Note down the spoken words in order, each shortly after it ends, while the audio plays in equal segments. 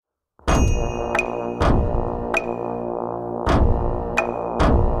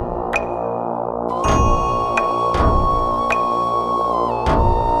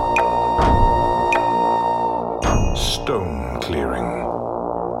Stone Clearing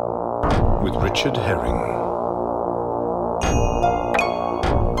with Richard Herring.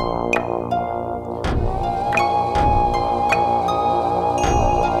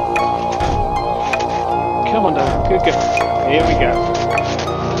 Come on down, good girl. Here we go.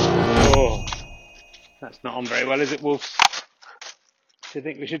 Oh, that's not on very well, is it, Wolves? Do you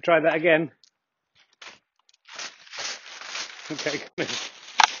think we should try that again? Okay, come in.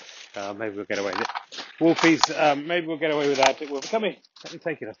 Maybe we'll get away with it. Wolfies, maybe we'll get away without it. Wolf, come here. Let me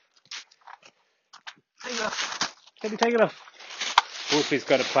take it off. Take it off. Let me take it off. Wolfie's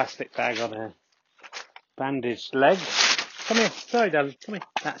got a plastic bag on her bandaged leg. Come here. Sorry, darling. Come here.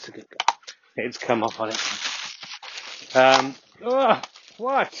 That's a good girl. It's come off on it.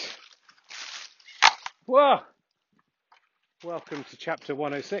 What? Whoa. Welcome to chapter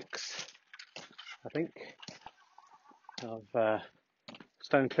 106, I think, of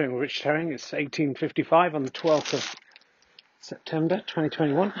Stone Clearing with Richard Herring. It's 1855 on the 12th of September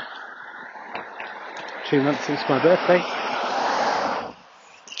 2021. 2 months since my birthday.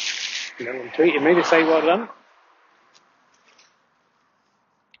 No one tweeted me to say well done.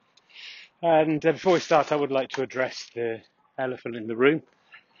 And before we start, I would like to address the elephant in the room.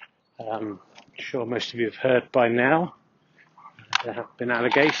 I'm sure most of you have heard by now. There have been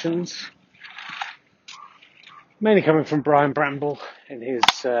allegations, mainly coming from Brian Bramble in his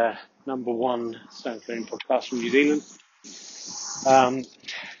number one Stone Clearing podcast from New Zealand.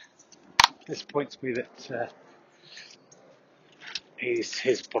 Disappoints me that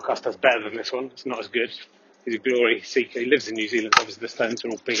his podcast does better than this one. It's not as good. He's a glory seeker. He lives in New Zealand. Obviously, the stones are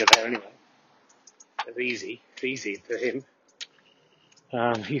all bigger there anyway. It's easy for him.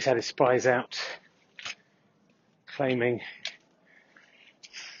 He's had his spies out claiming,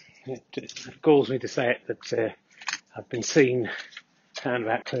 it galls me to say it, that I've been seen down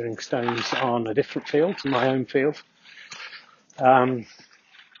about clearing stones on a different field, my own field. Look,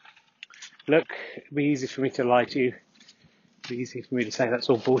 it'd be easy for me to lie to you. It'd be easy for me to say that's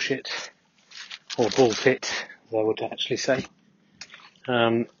all bullshit, or bullshit, as I would actually say.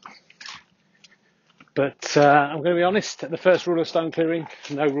 But I'm going to be honest, the first rule of stone clearing,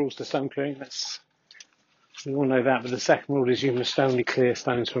 no rules to stone clearing, we all know that, but the second rule is you must only clear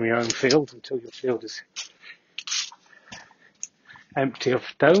stones from your own field until your field is empty of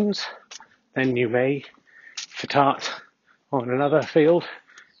stones. Then you may fatart on another field,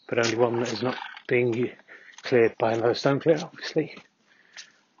 but only one that is not being cleared by another stone clearer, obviously.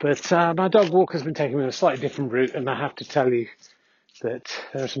 But my dog walk has been taking me on a slightly different route, and I have to tell you that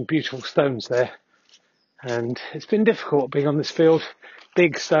there are some beautiful stones there. And it's been difficult being on this field,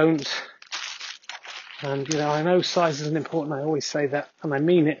 big stones. And, I know size isn't important, I always say that, and I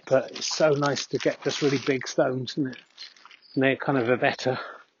mean it, but it's so nice to get just really big stones, isn't it? And they're kind of a better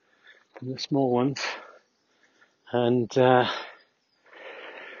than the small ones. And I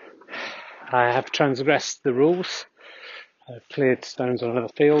have transgressed the rules. I've cleared stones on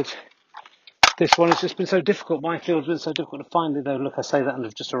another field. This one has just been so difficult. My field's been so difficult to find it, though. Look, I say that and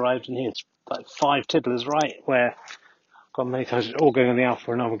I've just arrived in here. It's like 5 tibblers right where I've gone many times, all going on the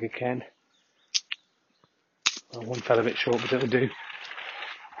Alpha and Omega Ken. Well, one fell a bit short, but it'll do.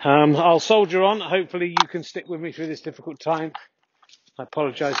 I'll soldier on. Hopefully you can stick with me through this difficult time. I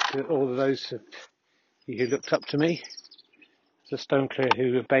apologise to all of those of you who looked up to me as a stone clearer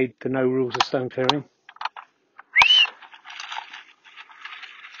who obeyed the no rules of stone clearing.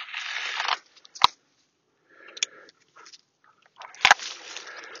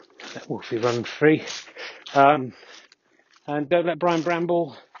 Let Wolfie run free. And don't let Brian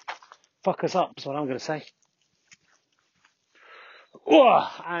Bramble fuck us up, is what I'm going to say.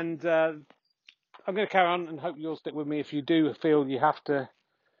 And I'm going to carry on and hope you'll stick with me. If you do feel you have to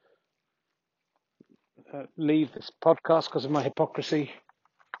leave this podcast because of my hypocrisy,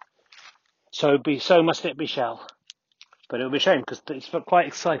 so must it be shall. But it'll be a shame because it's quite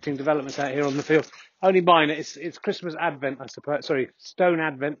exciting developments out here on the field. Only mine. It's Christmas Advent, I suppose. Sorry, Stone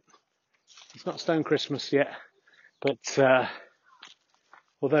Advent. It's not Stone Christmas yet. But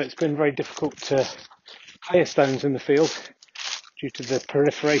although it's been very difficult to clear stones in the field due to the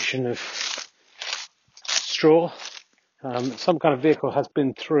proliferation of straw, some kind of vehicle has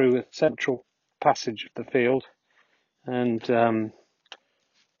been through a central passage of the field and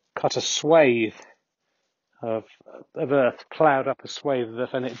cut a swathe of earth, ploughed up a swathe of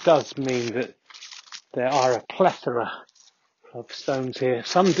earth, and it does mean that there are a plethora of stones here.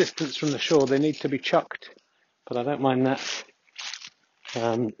 Some distance from the shore, they need to be chucked, but I don't mind that.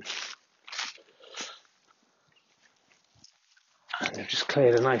 just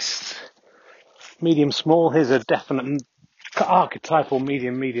cleared a nice medium small. Here's a definite archetypal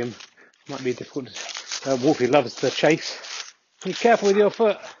medium. Might be difficult. Wolfie loves the chase. Be careful with your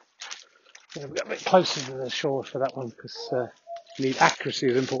foot. Yeah, we'll get a bit closer to the shore for that one because accuracy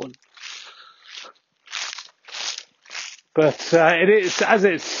is important. But it is, as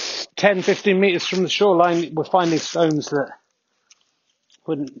it's 10-15 metres from the shoreline, we're finding stones that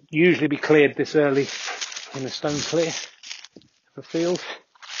wouldn't usually be cleared this early in a stone clear of a field.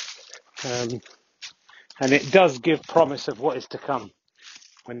 And it does give promise of what is to come.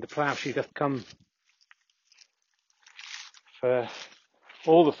 When the plough sheet doth come for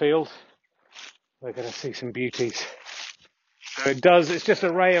all the field, we're going to see some beauties. So it's just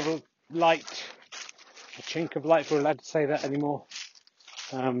a ray of light, a chink of light, if we're allowed to say that anymore.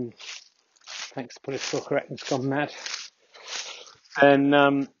 Thanks to political correctness gone mad. And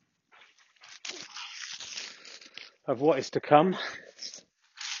of what is to come.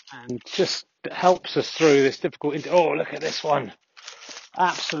 And just helps us through this difficult... Oh, look at this one.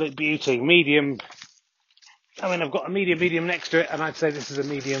 Absolute beauty. Medium. I mean, I've got a medium next to it, and I'd say this is a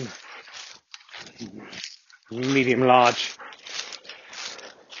medium large.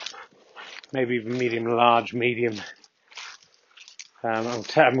 Maybe even medium.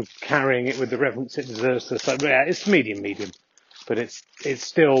 I'm carrying it with the reverence it deserves. So yeah, it's medium, but it's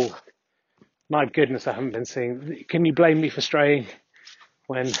still. My goodness, I haven't been seeing. Can you blame me for straying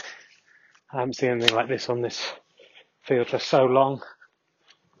when I haven't seen anything like this on this field for so long?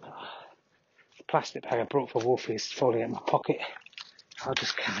 The plastic bag I brought for Wolfie is falling out of my pocket. I'll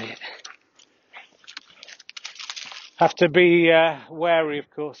just carry it. Have to be wary, of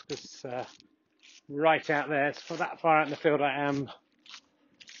course, because right out there, for that far out in the field I am.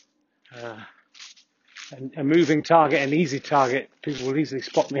 A moving target, an easy target. People will easily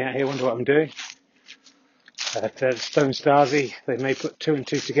spot me out here, wonder what I'm doing. At Stone Stasi, they may put 2 and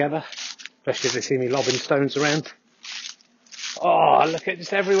 2 together, especially if they see me lobbing stones around. Oh, look at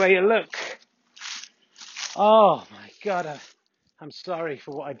just everywhere you look. Oh my God, I'm sorry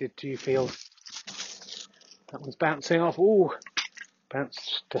for what I did to you, field. That one's bouncing off. Ooh,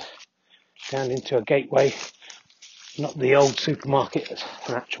 bounced down into a gateway. Not the old supermarket, it's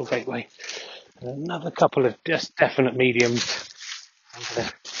an actual gateway. Another couple of just definite mediums.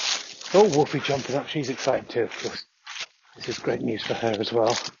 Oh, Wolfie jumping up. She's excited too, of course. This is great news for her as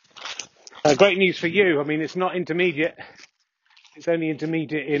well. Great news for you. I mean, it's not intermediate. It's only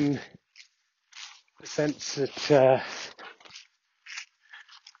intermediate in the sense that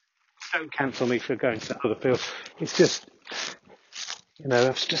don't cancel me for going to that other field. It's just,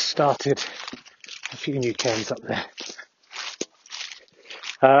 I've just started a few new cairns up there.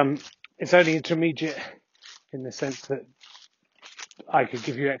 It's only intermediate in the sense that I could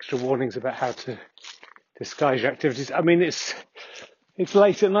give you extra warnings about how to disguise your activities. I mean, it's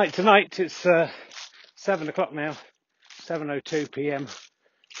late at night tonight. It's 7 o'clock now, 7:02 p.m.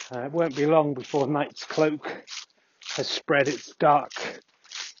 It won't be long before night's cloak has spread its dark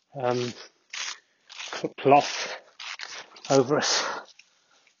cloth over us.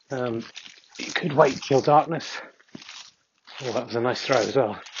 You could wait till darkness. Oh, that was a nice throw as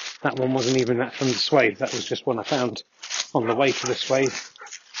well. That one wasn't even that from the swathe. That was just one I found on the way to the swathe.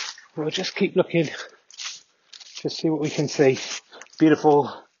 We'll just keep looking. Just see what we can see.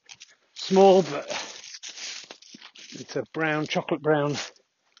 Beautiful, small, but it's a brown, chocolate brown.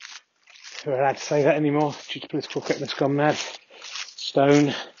 If we're allowed to say that anymore, due to political correctness gone mad.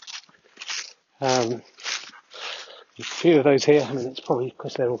 Stone. A few of those here. I mean, it's probably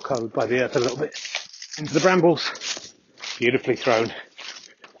because they're all covered by the earth a little bit. Into the brambles. Beautifully thrown.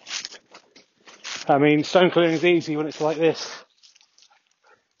 I mean, stone clearing is easy when it's like this.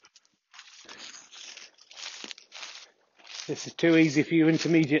 This is too easy for you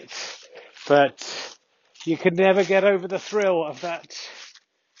intermediates, but you can never get over the thrill of that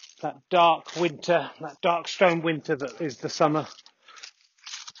dark winter, that dark stone winter that is the summer.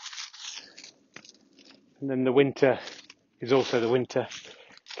 And then the winter is also the winter.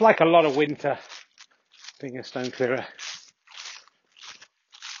 It's like a lot of winter being a stone clearer.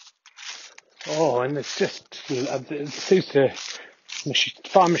 Oh, and it's just, it seems to,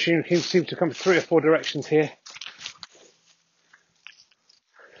 farm machinery seems to come 3 or 4 directions here.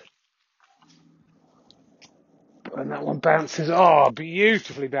 And that one bounces,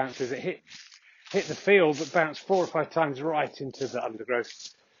 beautifully bounces. It hit the field, but bounced 4 or 5 times right into the undergrowth.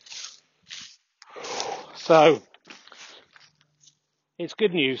 So, it's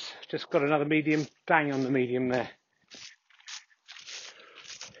good news. Just got another medium, bang on the medium there.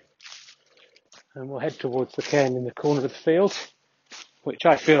 And we'll head towards the cairn in the corner of the field, which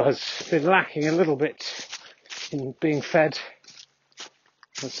I feel has been lacking a little bit in being fed.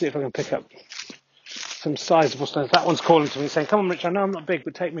 Let's see if I can pick up some sizable stones. That one's calling to me saying, come on Rich, I know I'm not big,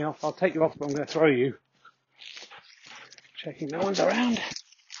 but take me off. I'll take you off, but I'm going to throw you. Checking no one's around.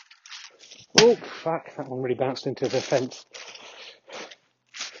 Oh, fuck, that one really bounced into the fence.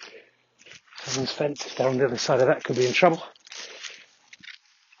 Someone's fence, if they're on the other side of that, could be in trouble.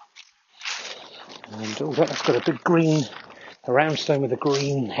 And oh, that's got a big green, a round stone with a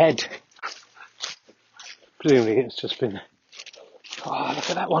green head. Presumably it's just been... Oh, look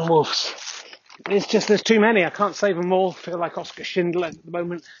at that one, wolves. It's just, there's too many. I can't save them all. Feel like Oscar Schindler at the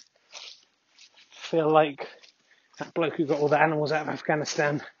moment. Feel like that bloke who got all the animals out of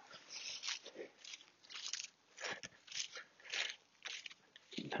Afghanistan.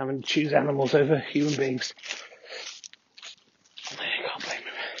 Having to choose animals over human beings. I can't blame him.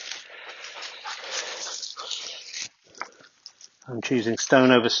 I'm choosing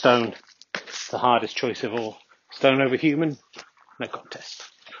stone over stone. The hardest choice of all. Stone over human, no contest.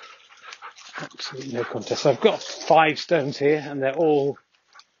 Absolutely no contest. So I've got 5 stones here, and they're all,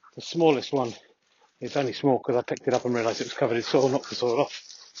 the smallest one is only small because I picked it up and realised it was covered in soil, knocked the soil off.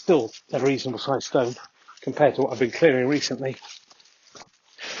 Still a reasonable sized stone compared to what I've been clearing recently.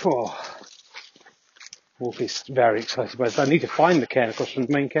 Oh, Wolfie's very excited by this. I need to find the cairn across from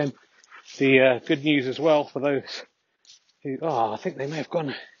the main cairn. The good news as well for those who, I think they may have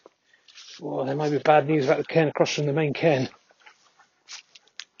gone. Oh, there might be bad news about the cairn across from the main cairn.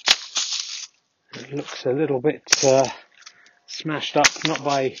 It looks a little bit smashed up, not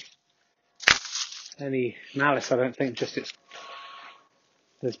by any malice, I don't think, just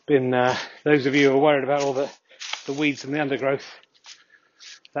there's been, those of you who are worried about all the weeds and the undergrowth,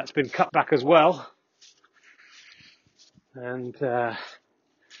 that's been cut back as well. And that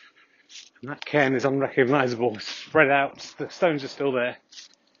cairn is unrecognisable, it's spread out, the stones are still there.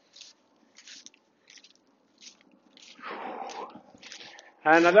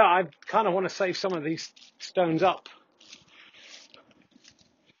 And I kind of want to save some of these stones up.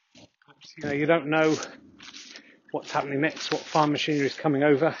 You know, you don't know what's happening next, what farm machinery is coming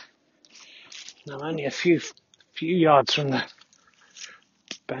over. I'm only a few yards from the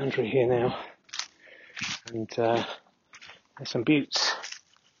boundary here now. And there's some buttes.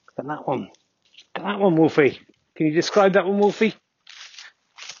 Look at that one. Look at that one, Wolfie. Can you describe that one, Wolfie?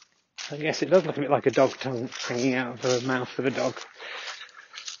 I guess it does look a bit like a dog tongue hanging out of the mouth of a dog.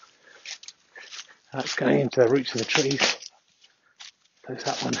 That's going into the roots of the trees. There's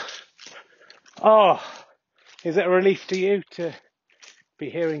that one. Oh, is it a relief to you to be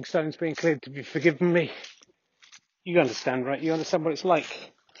hearing stones being cleared, to be forgiven me? You understand, right? You understand what it's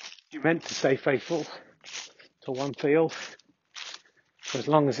like. You're meant to stay faithful to one field for as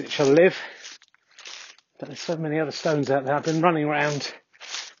long as it shall live. But there's so many other stones out there. I've been running around,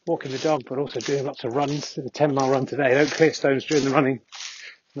 walking the dog, but also doing lots of runs. Did a 10-mile run today. I don't clear stones during the running.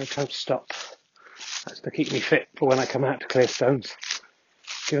 No time to stop. That's to keep me fit for when I come out to clear stones.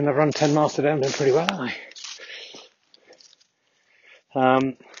 Given I've run 10 miles today, I'm doing pretty well, aren't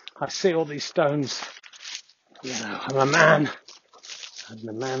I? I see all these stones. You know, I'm a man. I'm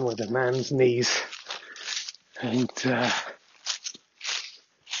the man with a man's knees. And don't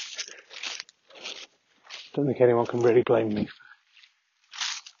think anyone can really blame me.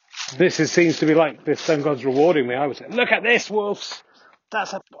 Seems to be like the stone god's rewarding me. I would say, look at this, wolves.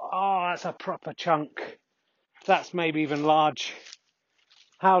 That's a proper chunk. That's maybe even large.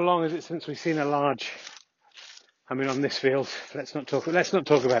 How long is it since we've seen a large? I mean, on this field. Let's not talk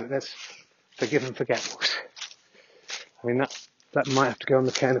about it. Let's forgive and forget. I mean, that might have to go on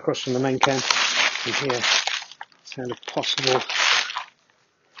the cairn across from the main cairn. And here, sound of possible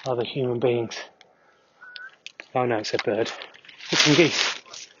other human beings. Oh no, it's a bird. It's some geese.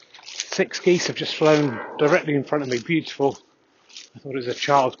 6 geese have just flown directly in front of me. Beautiful. I thought it was a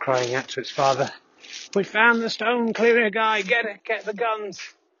child crying out to its father. We found the stone clearer guy. Get it. Get the guns.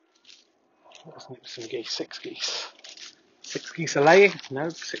 Wasn't it some geese? 6 geese. 6 geese are laying? No,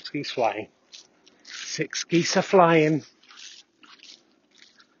 6 geese flying. 6 geese are flying.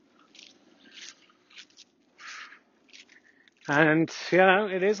 And, you know,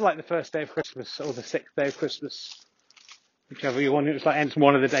 it is like the first day of Christmas, or the 6th day of Christmas. Whichever you want. It was like it's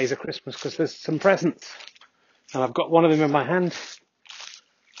one of the days of Christmas, because there's some presents. And I've got one of them in my hand.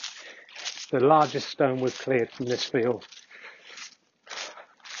 The largest stone we've cleared from this field.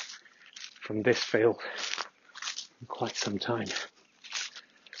 In quite some time.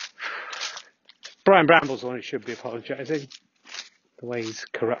 Brian Bramble's the one who should be apologising. The way he's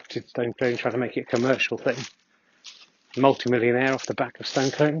corrupted stone clearing, trying to make it a commercial thing. Multi-millionaire off the back of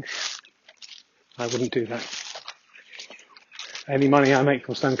stone clearing. I wouldn't do that. Any money I make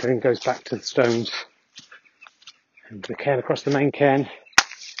from stone clearing goes back to the stones. And the cairn across the main cairn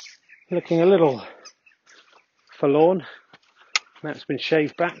looking a little forlorn. Now it's been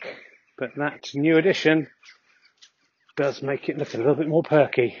shaved back, but that new addition does make it look a little bit more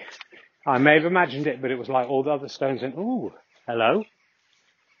perky. I may have imagined it, but it was like all the other stones and ooh, hello.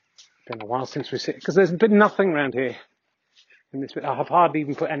 Been a while since we sit, because there's been nothing around here. In this bit, I have hardly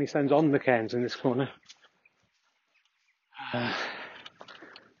even put any stones on the cairns in this corner.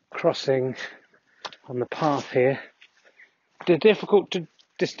 Crossing on the path here. They're difficult to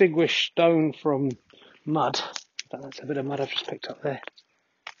distinguish stone from mud. But that's a bit of mud I've just picked up there.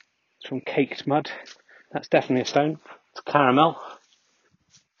 It's from caked mud. That's definitely a stone. It's caramel.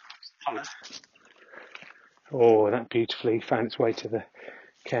 Oh, that beautifully found its way to the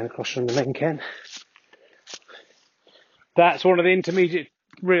cairn across from the main cairn. That's one of the intermediate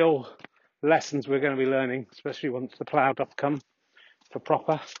real lessons we're going to be learning, especially once the plough doth come for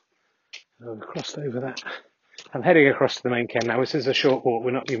proper. I've crossed over that. I'm heading across to the main cairn now. This is a short walk.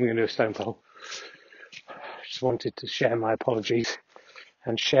 We're not even going to do a stone pole. Just wanted to share my apologies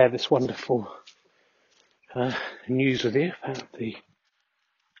and share this wonderful news with you about the.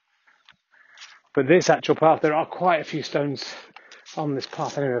 But this actual path, there are quite a few stones on this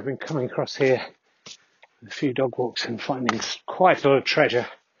path. Anyway, I've been coming across here with a few dog walks and finding quite a lot of treasure.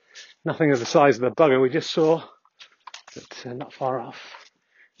 Nothing of the size of the bugger we just saw, but not far off.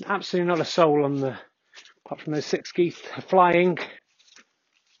 Absolutely not a soul on the, apart from those 6 geese flying.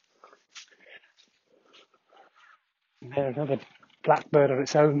 There, another blackbird on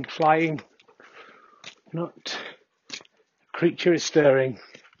its own flying. Not a creature is stirring.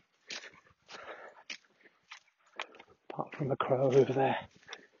 Apart from a crow over there.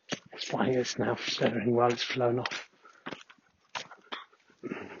 It's flying, it's now stirring while it's flown off.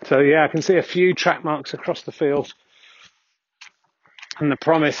 So yeah, I can see a few track marks across the field. And the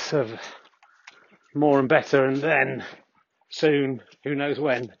promise of more and better, and then soon, who knows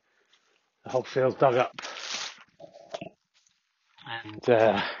when, the whole field's dug up.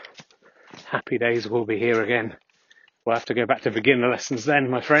 And happy days will be here again. We'll have to go back to beginner lessons then,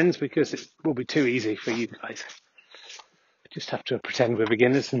 my friends, because it will be too easy for you guys. We just have to pretend we're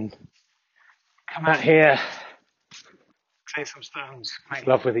beginners and come out here, play some stones, make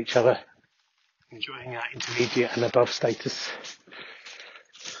love with each other, enjoying our intermediate and above status.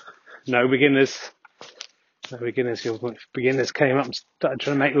 No beginners. Your beginners came up and started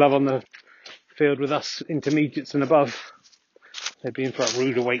trying to make love on the field with us intermediates and above. They'd be in for a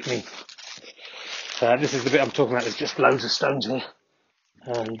rude awakening. This is the bit I'm talking about. There's just loads of stones here.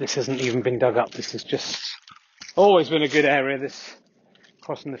 And this hasn't even been dug up. This has just always been a good area, this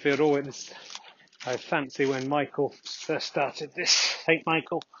crossing the field. I fancy when Michael first started this, St.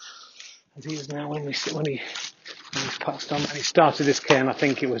 Michael, as he is now when he's passed on, and he started this cairn, I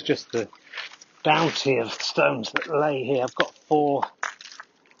think it was just the bounty of stones that lay here. I've got 4,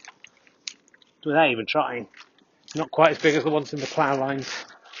 without even trying, not quite as big as the ones in the plough lines.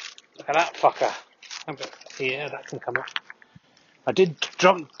 Look at that fucker. Yeah, that can come up. I did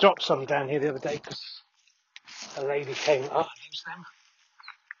drop some down here the other day because a lady came up. Use them.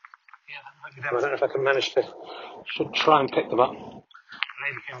 Yeah, that might be them. I don't know if I can manage to. Should try and pick them up. A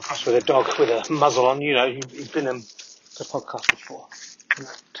lady came across with a dog with a muzzle on. You know, you've been on the podcast before. And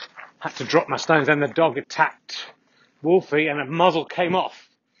I had to drop my stones, and the dog attacked Wolfie, and a muzzle came off.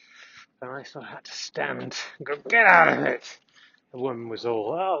 And I sort of had to stand and go, get out of it. The woman was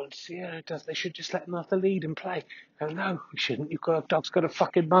all, they should just let them off the lead and play. Oh no, we shouldn't. A dog's got a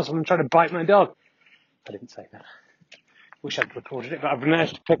fucking muzzle and trying to bite my dog. I didn't say that. Wish I'd recorded it, but I've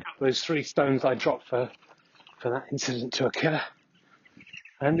managed to pick up those 3 stones I dropped for that incident to occur.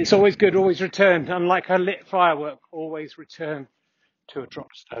 And it's always good, always return. Unlike a lit firework, always return to a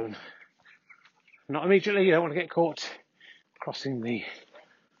dropped stone. Not immediately, you don't want to get caught crossing the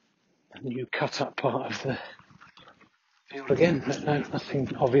new cut-up part of the field again. But no,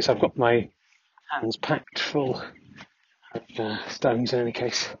 nothing obvious. I've got my hands packed full of stones in any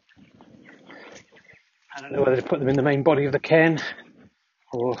case. I don't know whether to put them in the main body of the cairn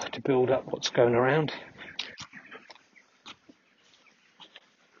or to build up what's going around.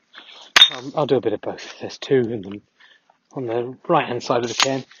 I'll do a bit of both. There's 2 in them on the right hand side of the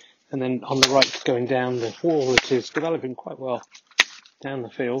cairn, and then on the right going down the wall that is developing quite well down the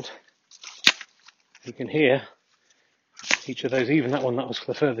field. You can hear each of those, even that one that was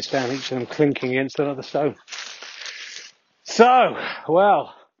the furthest down, each of them clinking against another stone. So,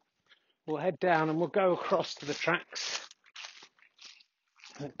 well, we'll head down and we'll go across to the tracks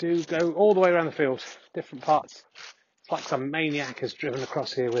that do go all the way around the field, different parts. It's like some maniac has driven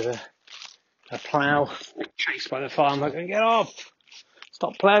across here with a plough, chased by the farmer, going, get off!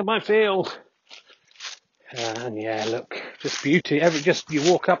 Stop ploughing my field! And yeah, look, just beauty.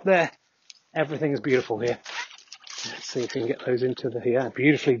 You walk up there, Everything is beautiful here. Let's see if we can get those into the,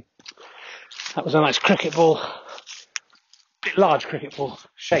 beautifully. That was a nice cricket ball, bit large cricket ball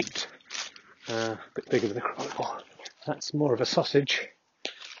shaped, a bit bigger than a cricket ball. That's more of a sausage,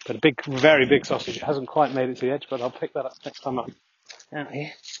 but a big, very big sausage. It hasn't quite made it to the edge, but I'll pick that up next time I'm out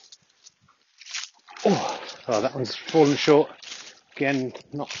here. Oh, that one's fallen short. Again,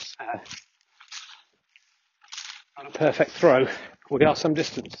 not a perfect throw. We are some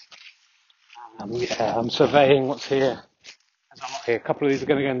distance. I'm surveying what's here. There's a lot here. A couple of these are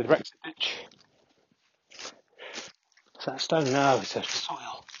going to go in the Brexit ditch. Is that a stone? No, it's a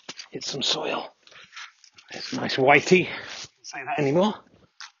soil. It's some soil. It's a nice whitey. Can't say that anymore.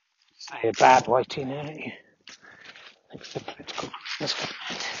 Say a bad whitey now, don't you? Thanks to political correctness.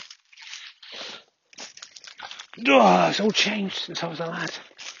 Oh, it's all changed since I was a lad.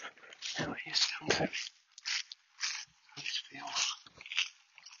 Now it is stone clearing.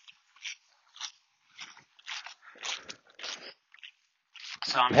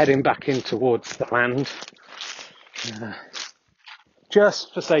 So I'm heading back in towards the land.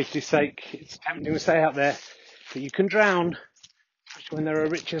 Just for safety's sake, it's tempting to stay out there, but you can drown. Especially when there are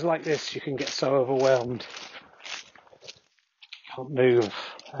riches like this, you can get so overwhelmed. You can't move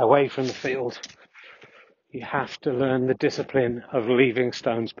away from the field. You have to learn the discipline of leaving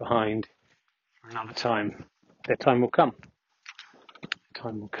stones behind for another time. Their time will come.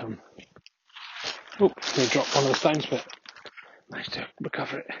 Time will come. Oh, I'm going to drop one of the stones, but managed to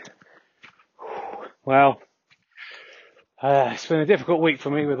recover it. Well, it's been a difficult week for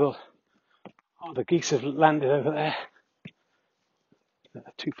me with all the geese have landed over there. They're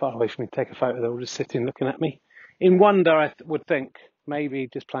too far away for me to take a photo. They're all just sitting looking at me. In wonder, I would think, maybe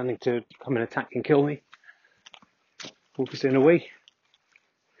just planning to come and attack and kill me. Focus in a wee.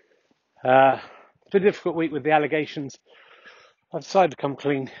 It's been a difficult week with the allegations. I've decided to come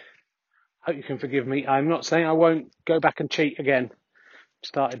clean. Hope you can forgive me. I'm not saying I won't go back and cheat again.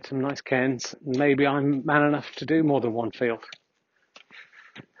 Started some nice cairns. Maybe I'm man enough to do more than one field.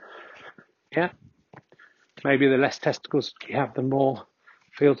 Yeah. Maybe the less testicles you have, the more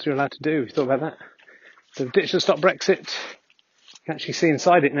fields you're allowed to do. You thought about that? The ditch that stopped Brexit. You can actually see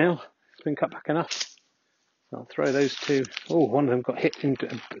inside it now. It's been cut back enough. I'll throw those two. Oh, one of them got hit into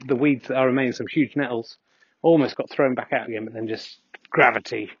the weeds that are remaining, some huge nettles. Almost got thrown back out again, but then just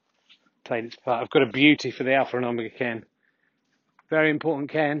gravity played its part. I've got a beauty for the Alpha and Omega cairn. Very important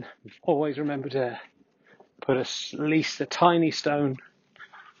cairn. Always remember to put at least a tiny stone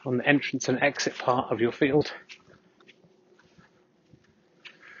on the entrance and exit part of your field.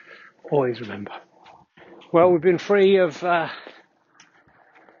 Always remember. Well, we've been free of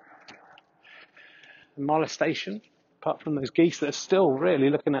molestation, apart from those geese that are still really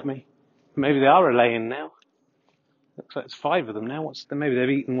looking at me. Maybe they are relaying now. Looks like it's 5 of them now. Maybe they've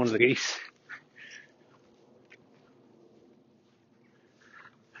eaten one of the geese.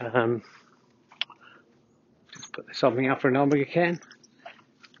 Just put this on me Alpha and Omega cairn.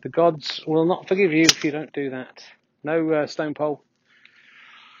 The gods will not forgive you if you don't do that. No stone pole.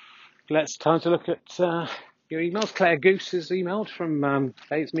 Let's time to look at your emails. Claire Goose is emailed from,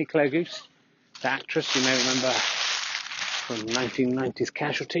 hey, it's me, Claire Goose, the actress you may remember from 1990s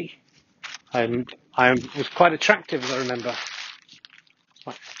Casualty. I was quite attractive, as I remember.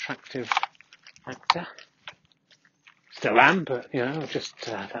 Quite attractive actor. Still am, but, just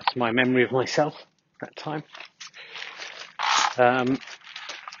that's my memory of myself at that time.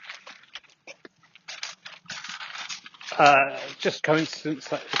 Just coincidence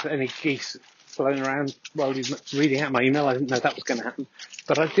that if any geese flown around while he's reading out my email, I didn't know that was going to happen.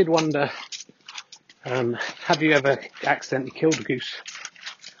 But I did wonder, have you ever accidentally killed a goose?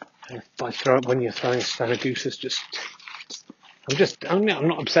 When you're throwing a stone, a goose is I'm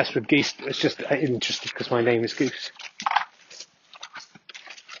not obsessed with geese. It's just interested because my name is Goose.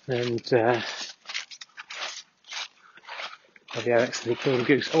 And have you accidentally killed a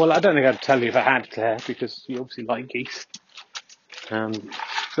goose? Well, I don't think I'd tell you if I had, Claire, because you obviously like geese.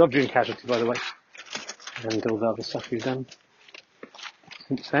 Love doing Casualty, by the way, and all the other stuff you've done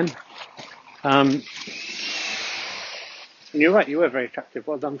since then. And you're right, you were very attractive.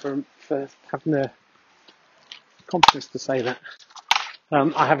 Well done for having the confidence to say that.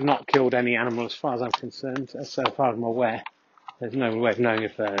 I have not killed any animal as far as I'm concerned. So far as I'm aware, there's no way of knowing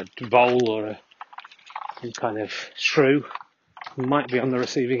if a vole or some kind of shrew might be on the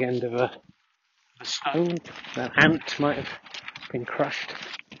receiving end of a stone. An ant might have been crushed.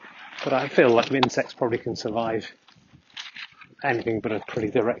 But I feel like insects probably can survive anything but a pretty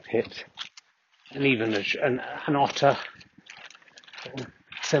direct hit. And even an otter,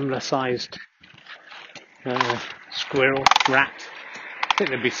 similar sized squirrel, rat, think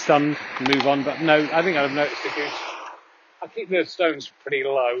they'd be stunned and move on, but no, I think I'd have noticed a goose. I keep the stones pretty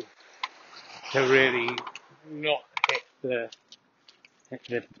low to really not hit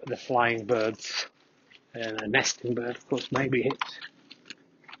the flying birds. And a nesting bird, of course, maybe hits.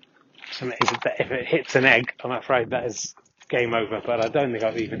 If it hits an egg, I'm afraid that is game over. But I don't think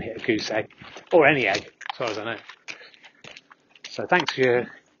I've even hit a goose egg or any egg, as far as I know. So thanks for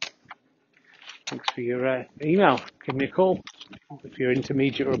your email. Give me a call if you're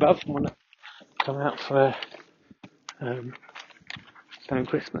intermediate or above and want to come out for Stone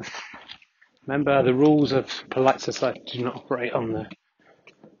Christmas. Remember, the rules of polite society do not operate on the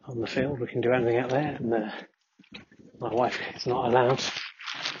field. We can do anything out there, and my wife is not allowed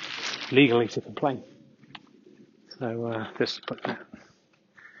legally to complain. So just putting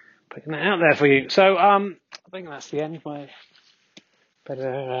that out there for you. So I think that's the end. I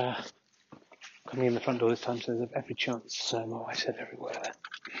better coming in the front door this time, so there's every chance my wife said everywhere there.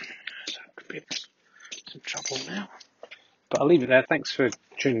 So it could be some trouble now. But I'll leave it there. Thanks for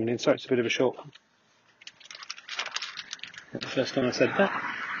tuning in. Sorry it's a bit of a short one. That's the first time I said that.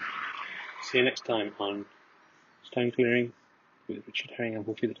 See you next time on Stone Clearing with Richard Herring and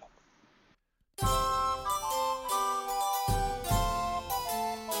Wolfie the Dog.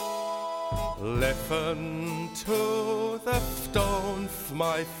 Listen to the stones,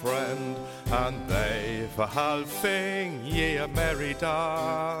 my friend, and they've a halfing ye a merry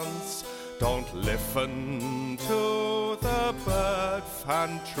dance. Don't listen to the bird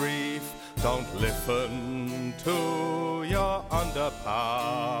fan trees, don't listen to your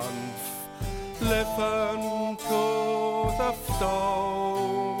underpants. Listen to the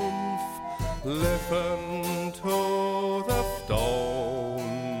stones, listen to the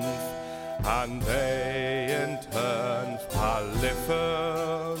stones, and they in turn shall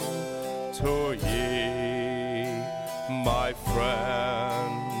listen to ye, my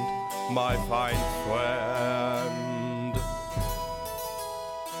friend, my fine friend.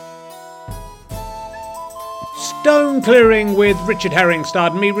 Stone Clearing with Richard Herring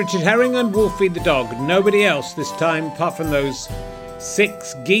starred me, Richard Herring, and Wolfie the dog. Nobody else this time apart from those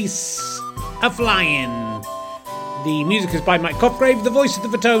 6 geese a-flying. The music is by Mike Cofgrave. The voice of the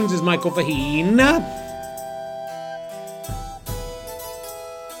Fatones is Michael Faheen.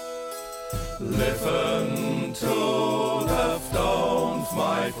 Listen to the stones,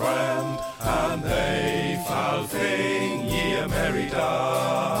 my friend, and they shall sing ye a merry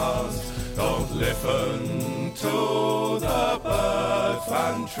dance. Don't listen to the birds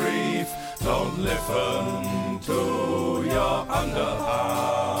and trees, don't listen to your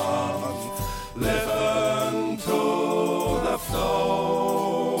underpants. Listen to the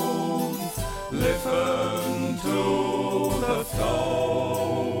stones, listen to the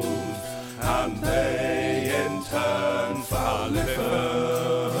stones, and they in turn shall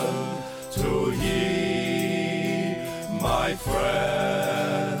listen to ye, my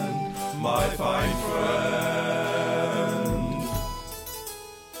friend, my fine friend.